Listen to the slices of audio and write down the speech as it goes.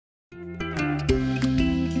Hi,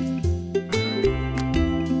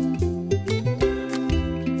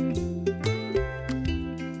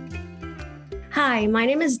 my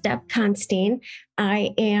name is Deb Constien.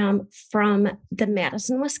 I am from the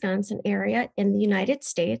Madison, Wisconsin area in the United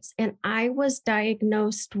States, and I was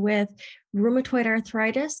diagnosed with rheumatoid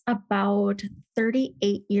arthritis about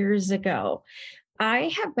 38 years ago.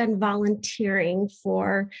 I have been volunteering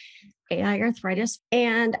for AiArthritis,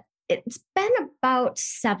 and it's been about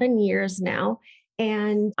 7 years now.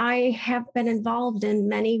 And I have been involved in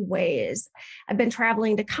many ways. I've been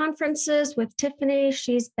traveling to conferences with Tiffany.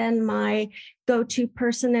 She's been my go to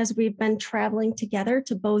person as we've been traveling together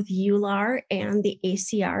to both EULAR and the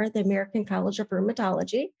ACR, the American College of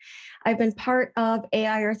Rheumatology. I've been part of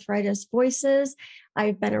AiArthritis Voices.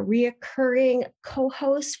 I've been a reoccurring co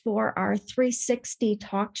host for our 360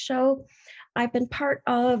 talk show. I've been part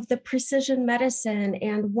of the precision medicine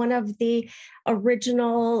and one of the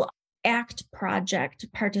original ACT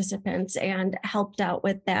project participants and helped out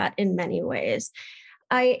with that in many ways.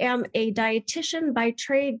 I am a dietitian by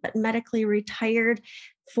trade, but medically retired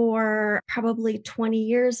for probably 20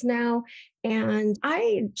 years now. And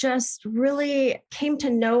I just really came to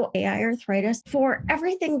know AiArthritis for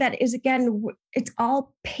everything that is, again, it's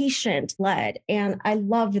all patient led. And I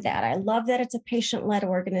love that. I love that it's a patient led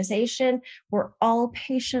organization. We're all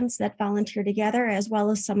patients that volunteer together, as well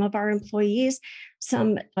as some of our employees.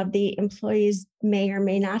 Some of the employees may or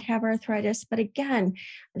may not have arthritis. But again,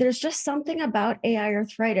 there's just something about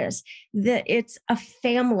AiArthritis that it's a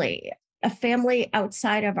family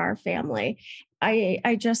outside of our family.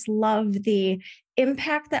 I just love the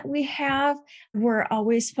impact that we have. We're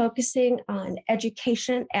always focusing on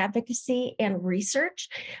education, advocacy, and research.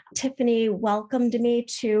 Tiffany welcomed me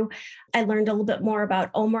I learned a little bit more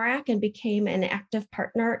about OMERAC and became an active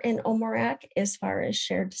partner in OMERAC as far as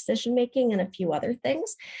shared decision-making and a few other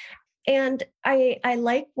things. And I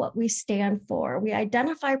like what we stand for. We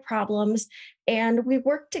identify problems and we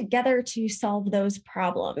work together to solve those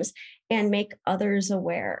problems and make others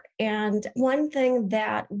aware. And one thing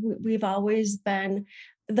that we've always been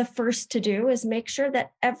the first to do is make sure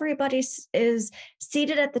that everybody is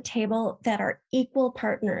seated at the table that are equal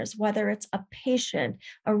partners, whether it's a patient,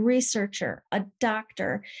 a researcher, a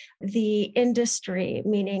doctor, the industry,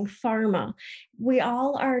 meaning pharma. We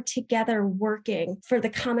all are together working for the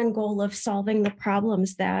common goal of solving the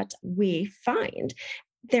problems that we find.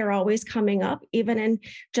 They're always coming up, even in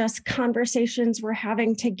just conversations we're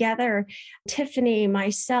having together. Tiffany,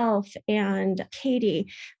 myself, and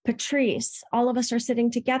Katie, Patrice, all of us are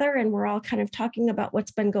sitting together and we're all kind of talking about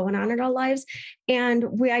what's been going on in our lives.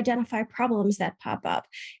 And we identify problems that pop up.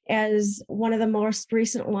 As one of the most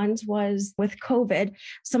recent ones was with COVID,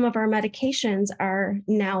 some of our medications are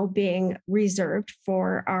now being reserved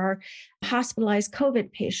for our hospitalized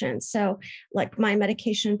COVID patients. So, like my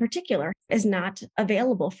medication in particular is not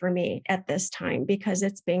available for me at this time because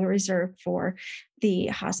it's being reserved for the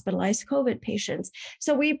hospitalized COVID patients.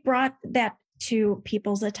 So we brought that to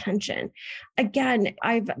people's attention. Again,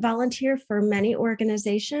 I've volunteered for many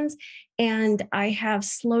organizations and I have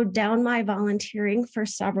slowed down my volunteering for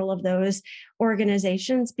several of those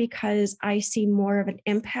organizations because I see more of an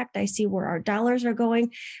impact. I see where our dollars are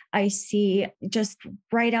going. I see just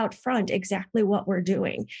right out front exactly what we're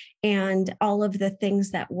doing and all of the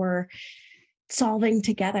things that we're solving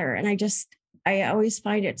together. And I always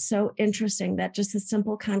find it so interesting that just a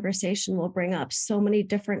simple conversation will bring up so many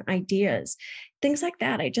different ideas, things like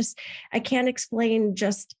that. I can't explain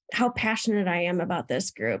just how passionate I am about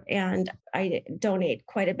this group. And I donate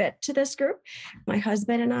quite a bit to this group, my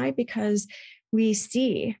husband and I, because we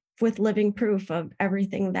see with living proof of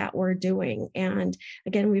everything that we're doing. And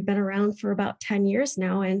again, we've been around for about 10 years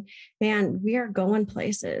now, and man, we are going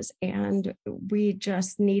places and we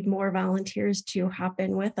just need more volunteers to hop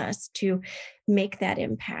in with us to make that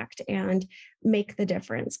impact and make the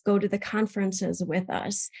difference. Go to the conferences with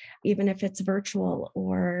us, even if it's virtual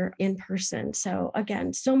or in person. So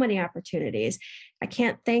again, so many opportunities. I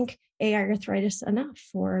can't thank AiArthritis enough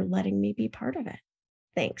for letting me be part of it.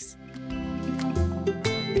 Thanks.